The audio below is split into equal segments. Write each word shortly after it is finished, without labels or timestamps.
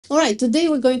All right, today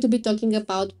we're going to be talking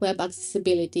about web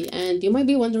accessibility, and you might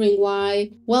be wondering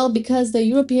why. Well, because the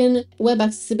European Web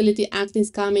Accessibility Act is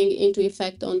coming into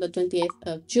effect on the 28th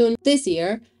of June this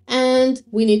year, and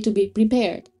we need to be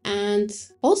prepared. And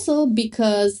also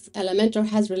because Elementor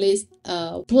has released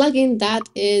a plugin that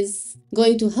is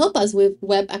going to help us with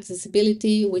web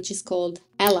accessibility, which is called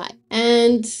Ally.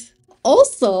 And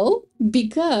also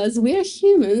because we are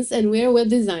humans and we are web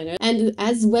designers, and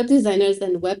as web designers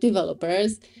and web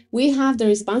developers, we have the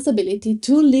responsibility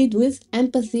to lead with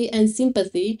empathy and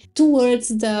sympathy towards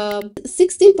the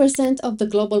 16% of the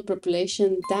global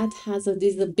population that has a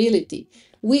disability.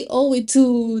 We owe it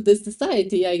to the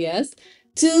society, I guess,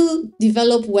 to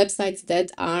develop websites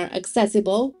that are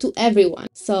accessible to everyone.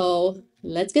 So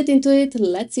let's get into it.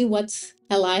 Let's see what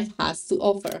Ally has to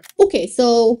offer. Okay,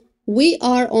 so we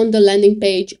are on the landing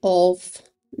page of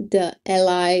the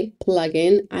Ally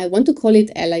plugin. I want to call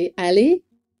it Ally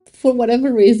for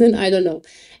whatever reason, I don't know.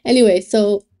 Anyway,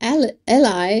 so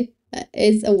Ally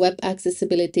is a web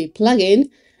accessibility plugin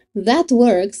that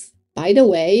works, by the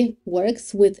way,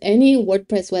 works with any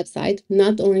WordPress website,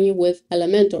 not only with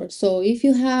Elementor. So if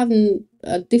you have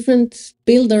a different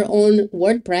builder on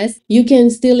WordPress, you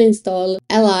can still install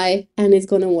Ally and it's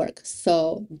gonna work.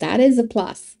 So that is a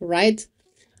plus, right?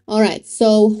 All right,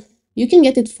 so you can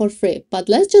get it for free, but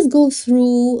let's just go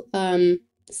through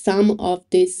some of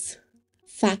these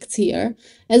facts here.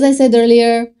 As I said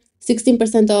earlier,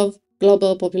 16% of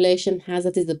global population has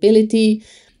a disability.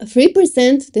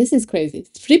 3%, this is crazy,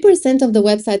 3% of the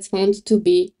websites found to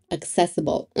be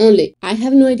accessible only. I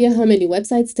have no idea how many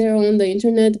websites there are on the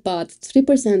internet, but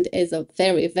 3% is a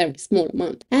very, very small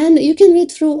amount. And you can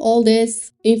read through all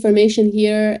this information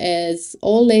here as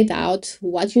all laid out,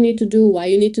 what you need to do, why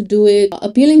you need to do it,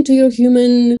 appealing to your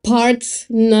human part,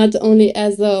 not only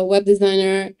as a web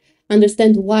designer.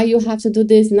 Understand why you have to do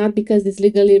this, not because it's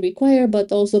legally required, but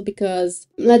also because,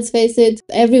 let's face it,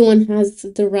 everyone has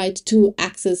the right to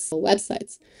access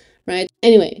websites, right?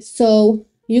 Anyway, so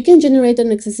you can generate an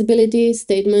accessibility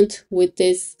statement with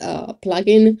this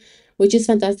plugin, which is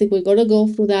fantastic. We're going to go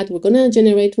through that. We're going to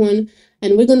generate one,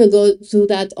 and we're going to go through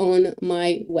that on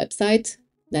my website.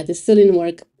 That is still in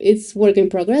work. It's work in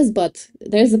progress, but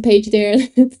there's a page there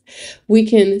that we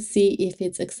can see if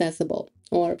it's accessible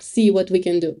or see what we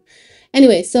can do.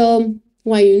 Anyway, so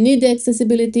why you need the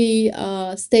accessibility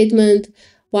statement,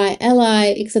 why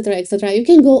Ally, etc., etc. You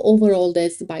can go over all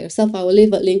this by yourself. I will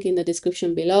leave a link in the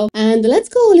description below. And let's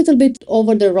go a little bit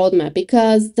over the roadmap,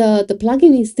 because the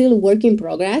plugin is still work in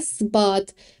progress,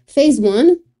 but phase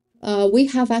one, we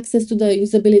have access to the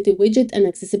usability widget and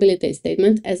accessibility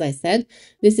statement. As I said,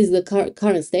 this is the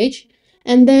current stage.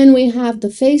 And then we have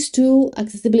the phase 2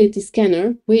 accessibility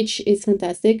scanner, which is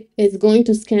fantastic. It's going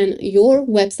to scan your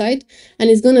website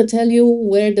and it's going to tell you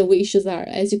where the issues are,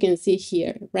 as you can see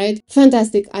here, right?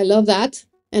 Fantastic. I love that.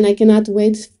 And I cannot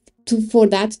wait for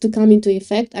that to come into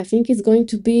effect. I think it's going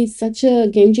to be such a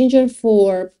game changer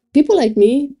for people like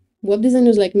me, web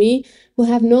designers like me, who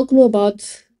have no clue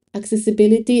about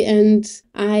accessibility, and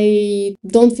I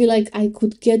don't feel like I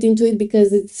could get into it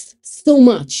because it's so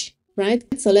much, right?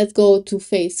 So let's go to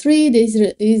phase 3. This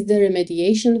is the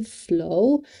remediation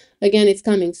flow. Again, it's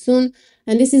coming soon,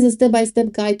 and this is a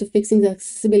step-by-step guide to fixing the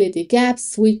accessibility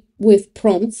gaps with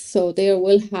prompts. So there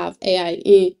will have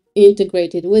AI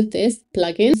integrated with this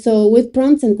plugin, so with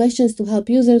prompts and questions to help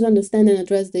users understand and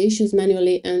address the issues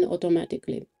manually and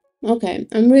automatically. Okay,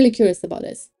 I'm really curious about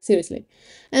this, seriously.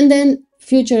 And then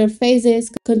future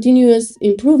phases, continuous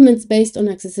improvements based on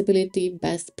accessibility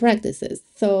best practices.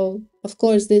 So, of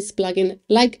course, this plugin,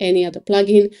 like any other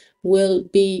plugin, will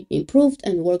be improved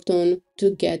and worked on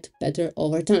to get better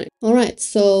over time. All right,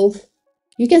 so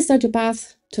you can start your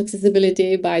path to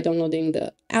accessibility by downloading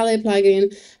the Ally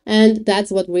plugin, and that's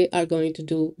what we are going to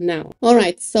do now. All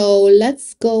right, so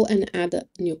let's go and add a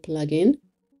new plugin,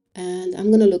 and I'm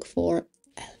gonna look for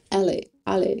Ally.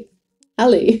 Ally.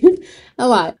 All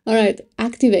right,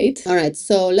 activate. All right,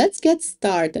 so let's get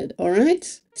started. All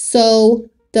right, so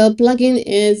the plugin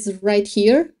is right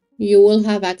here. You will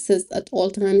have access at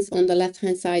all times on the left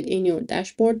hand side in your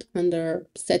dashboard under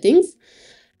settings.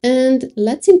 And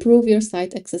let's improve your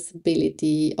site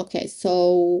accessibility. Okay,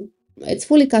 so it's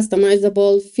fully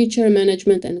customizable, feature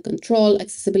management and control,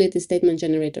 accessibility statement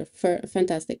generator.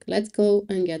 Fantastic. Let's go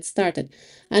and get started.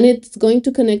 And it's going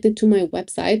to connect it to my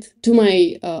website, to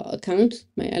my account,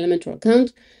 my Elementor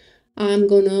account. I'm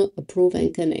gonna approve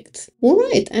and connect. All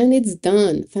right, and it's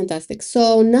done. Fantastic.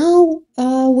 So now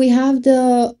we have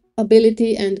the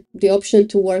ability and the option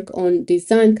to work on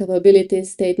design capability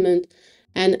statement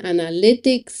and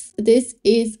analytics. This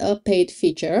is a paid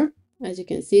feature. As you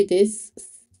can see, this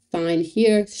sign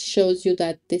here shows you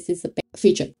that this is a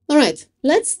feature. All right,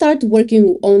 let's start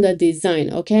working on the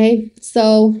design, okay?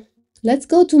 So let's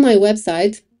go to my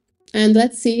website and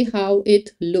let's see how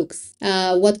it looks.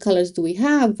 What colors do we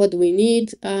have? What do we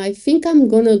need? I think I'm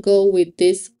gonna go with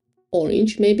this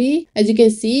orange maybe. As you can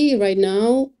see right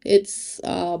now, it's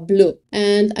blue,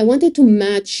 and I wanted to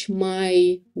match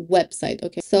my website.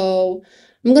 Okay, so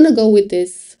I'm gonna go with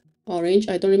this orange.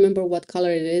 I don't remember what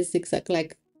color it is exactly,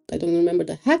 like I don't remember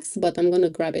the hex, but I'm gonna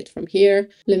grab it from here.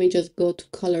 Let me just go to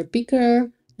color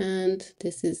picker, and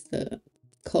this is the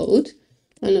code.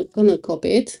 I'm gonna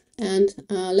copy it, and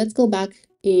let's go back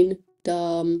in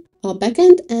the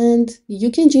backend, and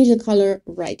you can change the color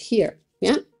right here.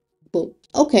 Yeah, boom.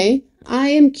 Okay, I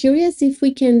am curious if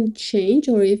we can change,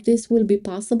 or if this will be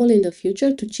possible in the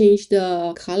future, to change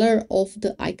the color of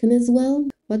the icon as well.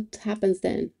 What happens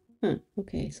then?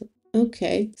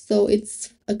 Okay, so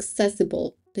it's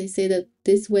accessible. They say that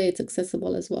this way it's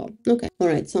accessible as well. Okay, all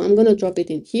right, so I'm gonna drop it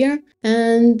in here.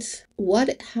 And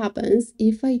what happens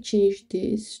if I change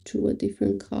this to a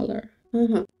different color?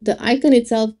 The icon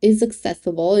itself is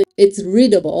accessible, it's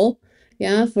readable.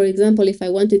 Yeah, for example, if I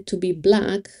want it to be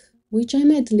black, which I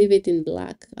might leave it in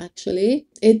black actually,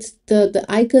 it's the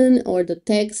icon or the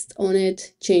text on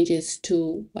it changes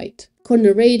to white.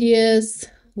 Corner radius,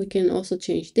 we can also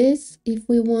change this if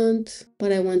we want,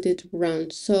 but I want it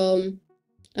round. So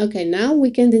okay, now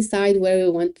we can decide where we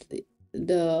want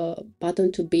the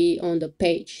button to be on the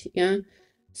page. Yeah,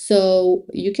 so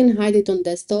you can hide it on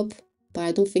desktop, but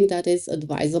I don't think that is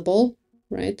advisable,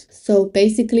 right? So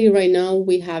basically right now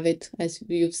we have it, as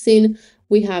you've seen,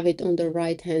 we have it on the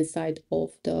right hand side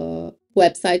of the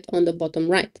website on the bottom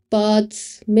right.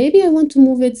 But maybe I want to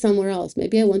move it somewhere else.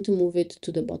 Maybe I want to move it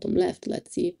to the bottom left.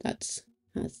 Let's see if that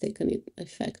has taken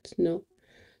effect. No.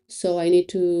 So I need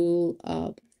to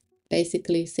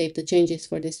basically save the changes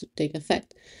for this to take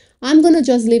effect. I'm gonna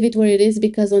just leave it where it is,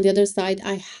 because on the other side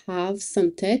I have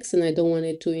some text and I don't want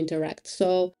it to interact.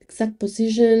 So exact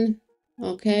position,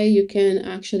 okay, you can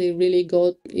actually really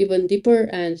go even deeper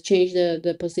and change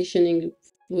the positioning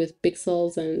with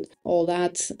pixels and all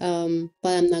that, but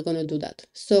I'm not gonna do that.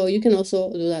 So you can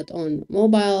also do that on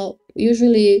mobile.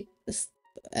 Usually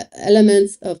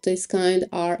elements of this kind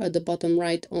are at the bottom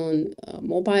right on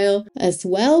mobile as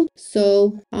well.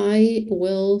 So I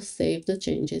will save the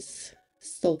changes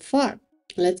so far.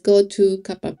 Let's go to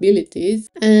capabilities,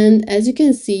 and as you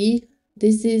can see,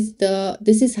 this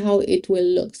is how it will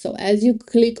look. So as you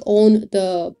click on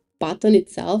the button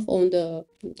itself, on the,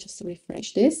 just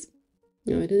refresh this.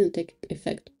 No, it didn't take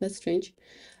effect. That's strange.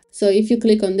 So if you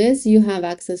click on this, you have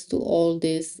access to all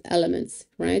these elements,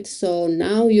 right? So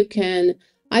now you can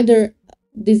either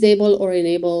disable or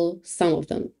enable some of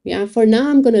them. Yeah, for now,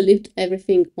 I'm going to leave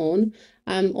everything on.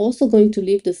 I'm also going to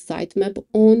leave the sitemap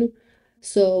on,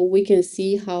 so we can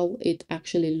see how it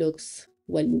actually looks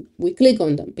when we click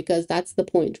on them, because that's the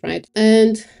point, right?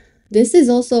 And this is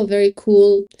also a very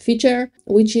cool feature,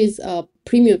 which is a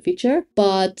premium feature,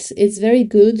 but it's very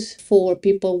good for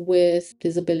people with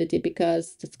disability,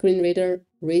 because the screen reader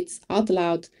reads out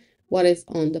loud what is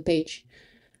on the page.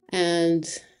 And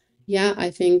yeah,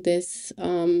 I think this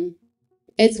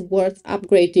it's worth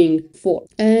upgrading for.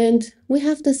 And we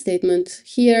have the statement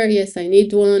here. Yes, I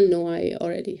need one. No, I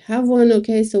already have one.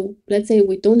 Okay, so let's say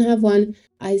we don't have one.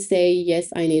 I say, yes,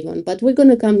 I need one. But we're going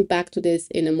to come back to this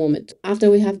in a moment, after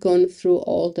we have gone through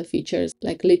all the features,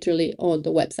 like literally on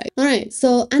the website. All right,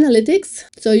 so analytics.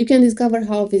 So you can discover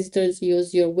how visitors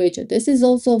use your widget. This is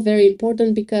also very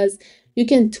important, because you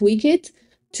can tweak it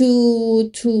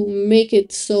to make it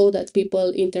so that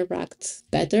people interact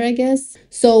better, I guess.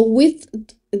 So with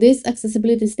this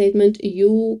accessibility statement,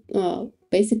 you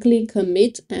basically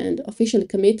commit and officially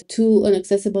commit to an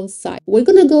accessible site. We're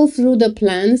gonna go through the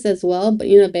plans as well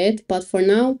in a bit, but for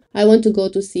now I want to go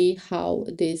to see how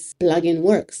this plugin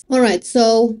works. All right,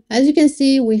 so as you can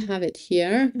see, we have it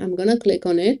here. I'm gonna click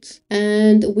on it,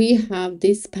 and we have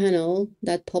this panel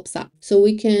that pops up. So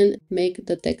we can make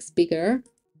the text bigger,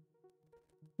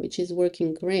 which is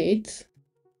working great.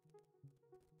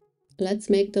 Let's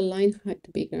make the line height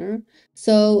bigger.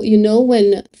 So, you know,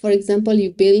 when, for example,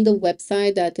 you build a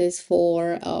website that is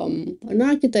for an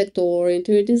architect or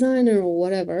interior designer or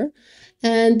whatever,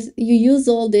 and you use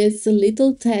all this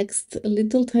little text,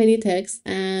 little tiny text,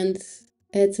 and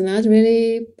it's not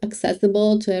really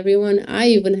accessible to everyone. I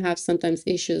even have sometimes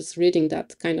issues reading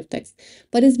that kind of text,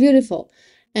 but it's beautiful.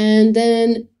 And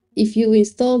then if you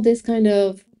install this kind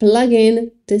of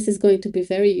plugin, this is going to be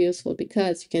very useful,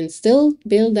 because you can still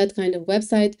build that kind of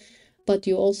website, but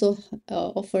you also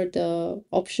offer the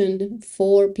option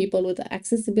for people with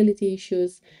accessibility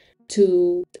issues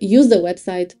to use the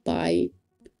website by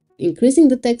increasing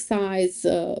the text size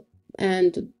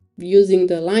and using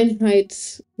the line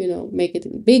height, make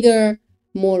it bigger,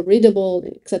 more readable,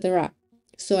 etc.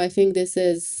 So I think this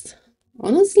is,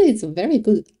 honestly, it's a very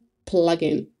good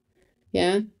plugin.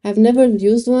 Yeah, I've never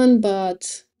used one,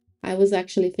 but I was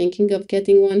actually thinking of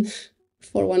getting one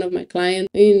for one of my clients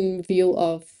in view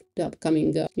of the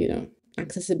upcoming,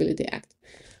 Accessibility Act.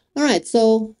 All right,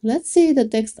 so let's see the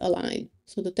text align.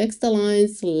 So the text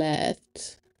aligns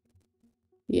left,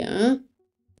 yeah,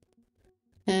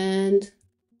 and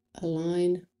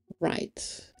align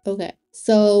right. Okay,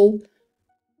 so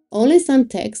only some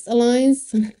text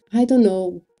aligns. I don't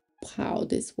know how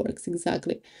this works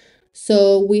exactly.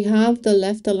 So we have the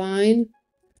left align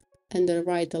and the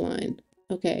right align.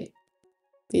 Okay,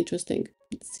 interesting.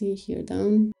 Let's see here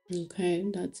down. Okay,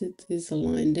 that's it, is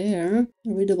aligned there. A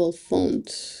readable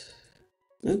font.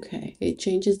 Okay, it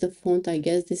changes the font. I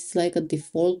guess this is like a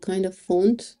default kind of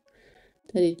font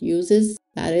that it uses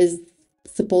that is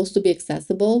supposed to be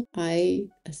accessible, I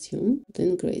assume.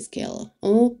 Then grayscale.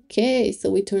 Okay,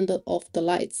 so we turned off the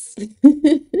lights.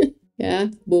 Yeah,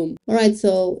 boom. All right,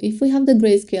 so if we have the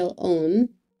grayscale on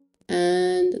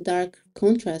and dark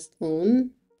contrast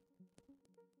on,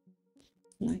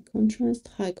 light contrast,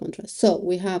 high contrast. So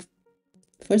we have,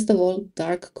 first of all,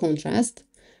 dark contrast,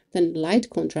 then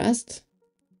light contrast.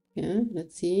 Yeah,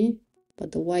 let's see.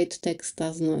 But the white text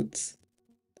does not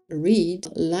read.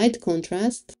 Light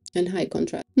contrast and high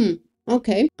contrast.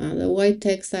 Okay. The white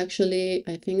text, actually,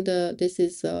 I think this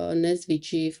is an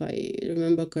SVG, if I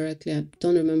remember correctly. I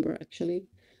don't remember, actually.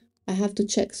 I have to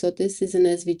check. So this is an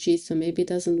SVG, so maybe it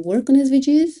doesn't work on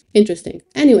SVGs. Interesting.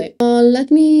 Anyway,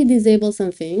 let me disable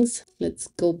some things. Let's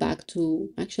go back to,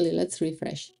 actually, let's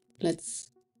refresh. Let's,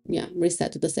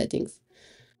 reset the settings.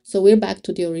 So we're back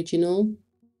to the original.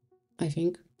 I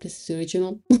think this is the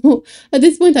original. At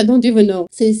this point, I don't even know.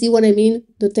 So you see what I mean?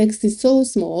 The text is so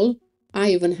small.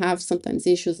 I even have sometimes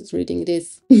issues reading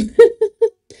this. All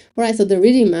right, so the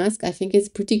reading mask, I think it's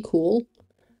pretty cool.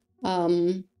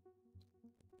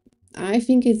 I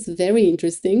think it's very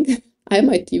interesting. I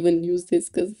might even use this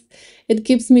because it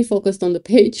keeps me focused on the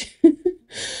page.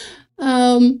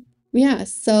 Yeah,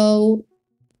 so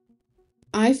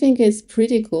I think it's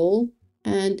pretty cool.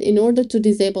 And in order to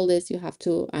disable this, you have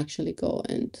to actually go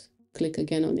and click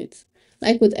again on it,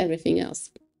 like with everything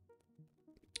else.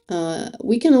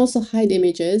 We can also hide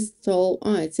images. So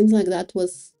it seems like that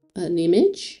was an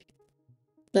image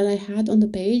that I had on the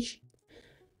page.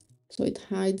 So it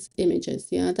hides images.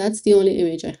 Yeah, that's the only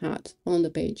image I had on the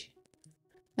page.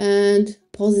 And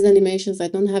pauses animations, I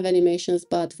don't have animations,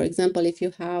 but for example, if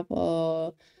you have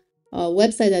a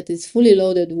website that is fully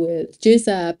loaded with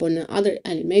GSAP or other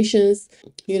animations,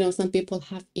 some people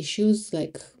have issues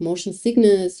like motion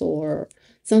sickness or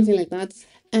something like that,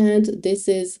 and this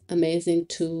is amazing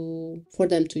for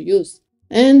them to use.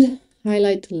 And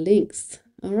highlight links.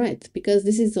 All right, because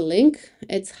this is a link,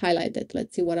 it's highlighted.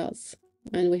 Let's see what else.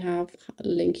 And we have a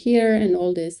link here, and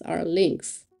all these are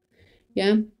links.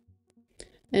 Yeah.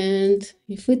 And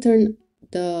if we turn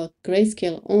the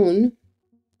grayscale on,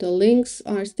 the links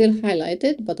are still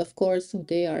highlighted, but of course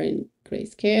they are in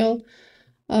grayscale.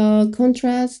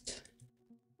 Contrast.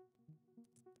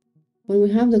 When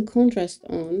we have the contrast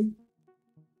on,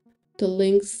 the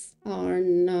links are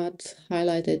not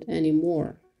highlighted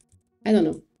anymore. I don't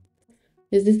know.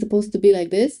 Is this supposed to be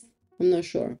like this? I'm not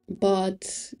sure.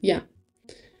 But yeah.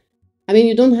 I mean,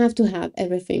 you don't have to have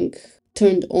everything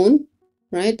turned on,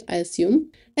 right? I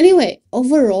assume. Anyway,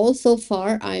 overall, so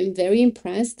far, I'm very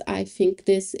impressed. I think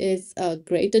this is a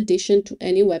great addition to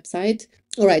any website.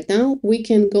 All right, now we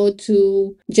can go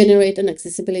to generate an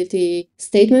accessibility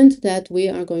statement that we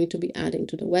are going to be adding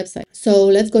to the website. So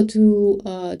let's go to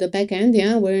the backend.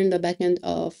 Yeah, we're in the backend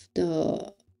of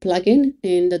the plugin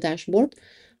in the dashboard.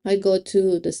 I go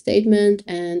to the statement,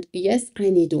 and yes, I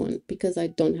need one because I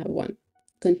don't have one.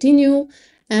 Continue,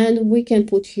 and we can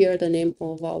put here the name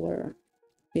of our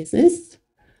business,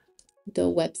 the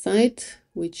website,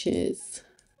 which is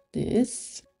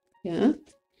this, yeah,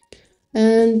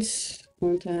 and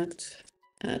contact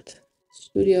at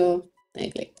Studio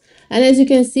Egli. And as you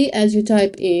can see, as you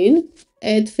type in,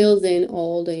 it fills in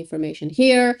all the information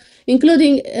here,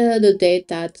 including the date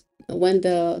that when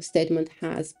the statement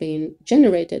has been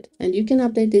generated, and you can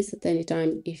update this at any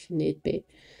time if need be.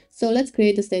 So let's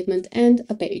create a statement and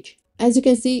a page. As you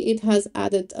can see, it has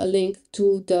added a link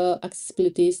to the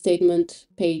accessibility statement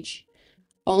page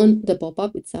on the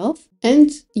pop-up itself,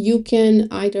 and you can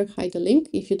either hide the link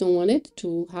if you don't want it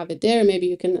to have it there. Maybe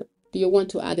you want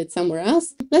to add it somewhere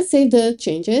else. Let's save the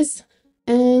changes,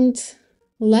 and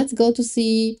let's go to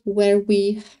see where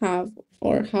we have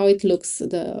or how it looks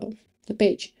the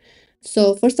page.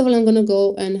 So first of all, I'm gonna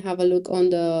go and have a look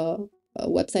on the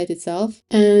website itself,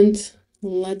 and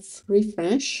let's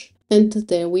refresh. And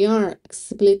there we are,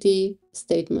 accessibility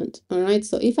statement. All right,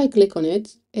 so if I click on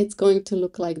it, it's going to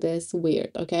look like this,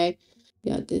 weird, okay?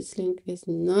 Yeah, this link is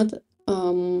not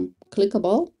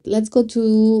clickable. Let's go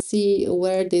to see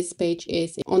where this page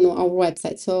is on our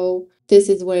website. So this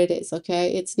is where it is,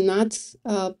 okay? It's not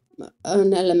an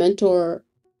Elementor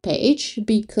page,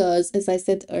 because as I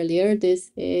said earlier,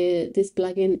 this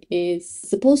plugin is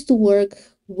supposed to work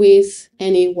with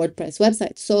any WordPress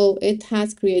website. So it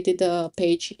has created a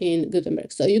page in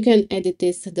Gutenberg. So you can edit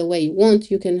this the way you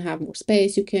want. You can have more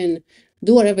space. You can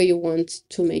do whatever you want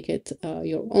to make it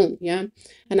your own. Yeah.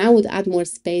 And I would add more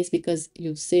space because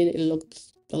you've seen it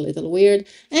looked a little weird.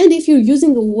 And if you're using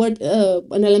an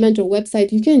Elementor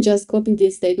website, you can just copy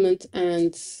this statement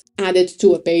and add it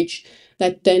to a page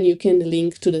that then you can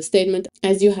link to the statement.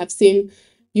 As you have seen,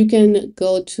 you can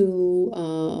go to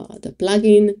the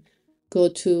plugin, go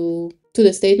to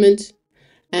the statement,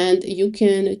 and you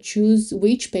can choose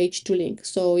which page to link.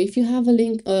 So if you have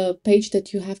a page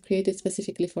that you have created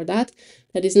specifically for that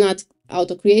is not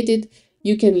auto-created,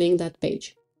 you can link that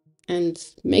page and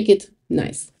make it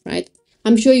nice, right?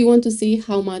 I'm sure you want to see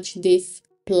how much this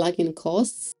plugin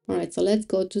costs. All right, so let's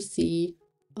go to see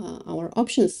our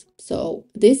options. So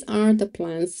these are the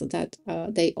plans that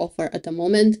they offer at the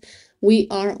moment. We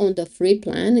are on the free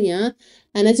plan, yeah.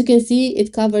 And as you can see,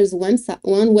 it covers one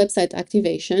website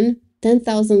activation,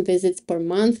 10,000 visits per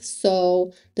month.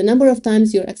 So the number of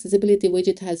times your accessibility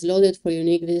widget has loaded for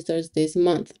unique visitors this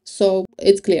month. So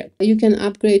it's clear. You can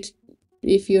upgrade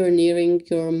if you're nearing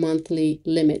your monthly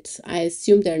limit. I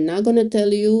assume they're not going to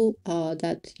tell you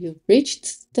that you've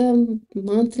reached the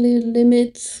monthly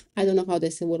limit. I don't know how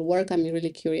this will work. I'm really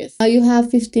curious. You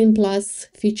have 15 plus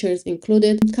features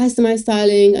included. Customized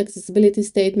styling, accessibility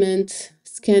statement,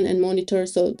 scan and monitor.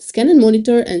 So scan and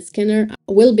monitor and scanner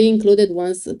will be included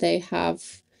once they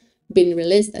have been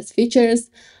released as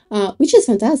features, which is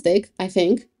fantastic, I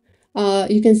think.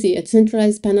 You can see a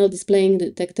centralized panel displaying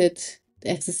detected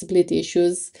accessibility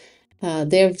issues,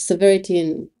 their severity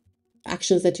and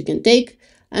actions that you can take,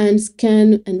 and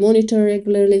scan and monitor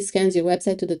regularly, scans your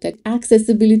website to detect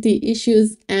accessibility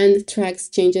issues and tracks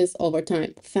changes over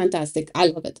time. Fantastic, I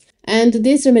love it. And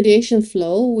this remediation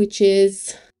flow, which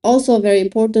is also very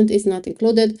important, is not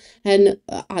included, and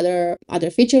other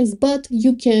features, but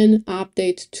you can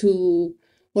update to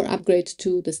or upgrade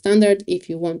to the standard if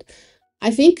you want. I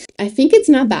think it's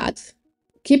not bad.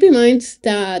 Keep in mind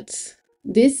that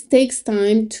this takes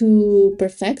time to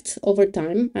perfect over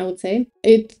time, I would say.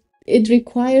 It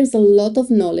requires a lot of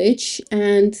knowledge,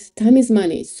 and time is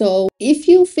money. So if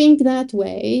you think that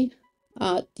way,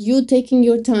 you taking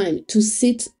your time to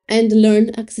sit and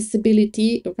learn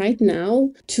accessibility right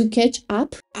now to catch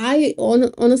up,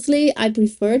 honestly, I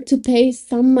prefer to pay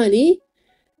some money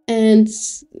and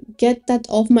get that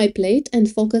off my plate and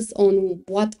focus on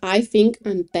what I think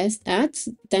I'm best at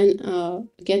than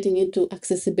getting into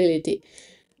accessibility.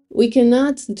 We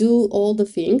cannot do all the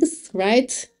things,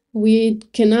 right? We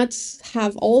cannot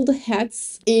have all the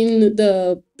hats in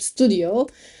the studio,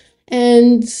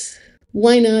 and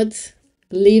why not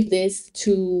leave this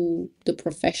to the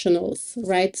professionals,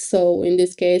 right? So in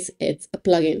this case, it's a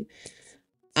plugin.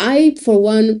 For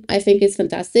one, I think it's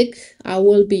fantastic. I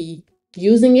will be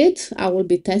using it, I will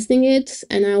be testing it,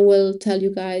 and I will tell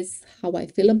you guys how I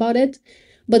feel about it.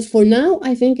 But for now,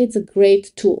 I think it's a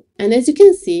great tool. And as you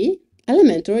can see,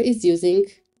 Elementor is using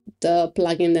the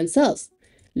plugin themselves.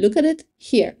 Look at it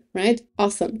here, right?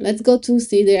 Awesome. Let's go to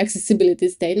see their accessibility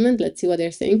statement. Let's see what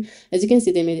they're saying. As you can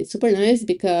see, they made it super nice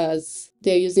because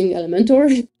they're using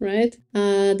Elementor, right?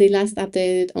 They last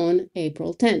updated on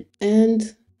April 10th.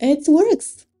 And it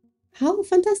works. How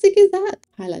fantastic is that?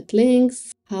 Highlight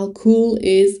links. How cool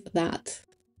is that?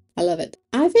 I love it.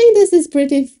 I think this is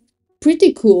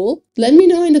pretty cool. Let me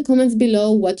know in the comments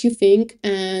below what you think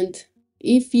and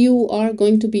if you are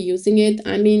going to be using it.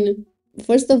 I mean,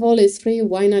 first of all, it's free.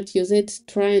 Why not use it?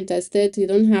 Try and test it. You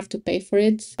don't have to pay for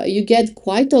it. You get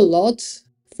quite a lot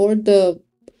for the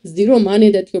zero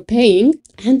money that you're paying,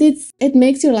 and it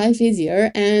makes your life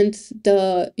easier and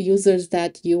the users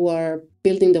that you are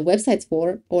building the websites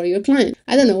for or your client.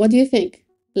 I don't know, what do you think?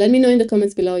 Let me know in the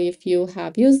comments below if you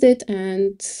have used it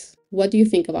and what do you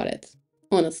think about it,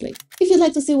 honestly. If you'd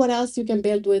like to see what else you can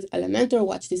build with Elementor,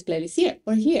 watch this playlist here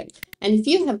or here. And if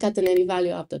you have gotten any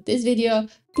value out of this video,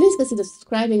 please consider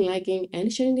subscribing, liking,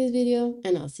 and sharing this video,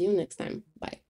 and I'll see you next time. Bye.